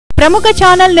ప్రముఖ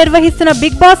ఛానల్ నిర్వహిస్తున్న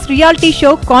big boss reality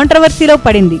show కాంట్రవర్సీలో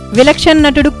పడింది. విలక్షణ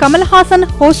నటుడు కమల్ హాసన్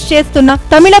హోస్ట్ చేస్తున్న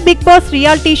తమిళ బిగ్ బాస్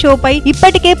రియాలిటీ షోపై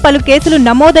ఇప్పటికే పలు కేసులు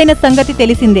నమోదైన సంగతి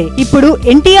తెలిసిందే. ఇప్పుడు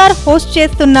ఎన్టీఆర్ హోస్ట్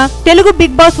చేస్తున్న తెలుగు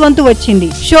బిగ్ బాస్ వంతు వచ్చింది.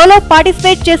 షోలో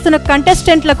పార్టిసిపేట్ చేస్తున్న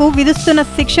కంటెస్టెంట్లకు విధిస్తున్న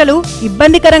శిక్షలు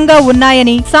ఇబ్బందికరంగా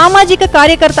ఉన్నాయని సామాజిక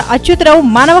కార్యకర్త అచ్యుతరావు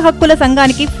మానవ హక్కుల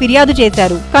సంఘానికి ఫిర్యాదు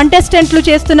చేశారు. కంటెస్టెంట్లు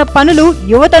చేస్తున్న పనులు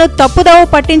యువతను తప్పుదోవ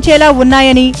పట్టించేలా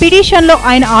ఉన్నాయని పిటిషన్లో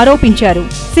ఆయన ఆరోపించారు.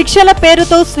 శిక్షల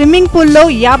పేరుతో స్విమ్మింగ్ పూల్లో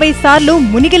 50 సార్లు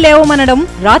మునిగి లేవమనడం,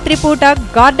 రాత్రిపూట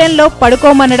గార్డెన్ లో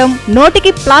పడుకోమనడం,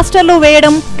 నోటికి ప్లాస్టర్లు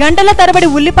వేయడం, గంటల తరబడి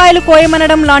ఉల్లిపాయలు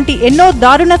కోయమనడం లాంటి ఎన్నో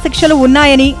దారుణ శిక్షలు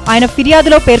ఉన్నాయని ఆయన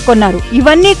ఫిర్యాదులో పేర్కొన్నారు.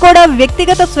 ఇవన్నీ కూడా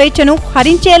వ్యక్తిగత స్వేచ్ఛను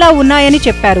హరించేలా ఉన్నాయని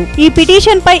చెప్పారు. ఈ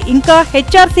పిటిషన్ పై ఇంకా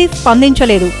హెచ్ఆర్సీ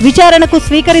స్పందించలేదు. విచారణకు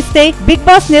స్వీకరిస్తే బిగ్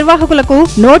బాస్ నిర్వాహకులకు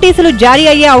నోటీసులు జారీ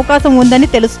అయ్యే అవకాశం ఉందని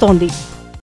తెలుస్తోంది.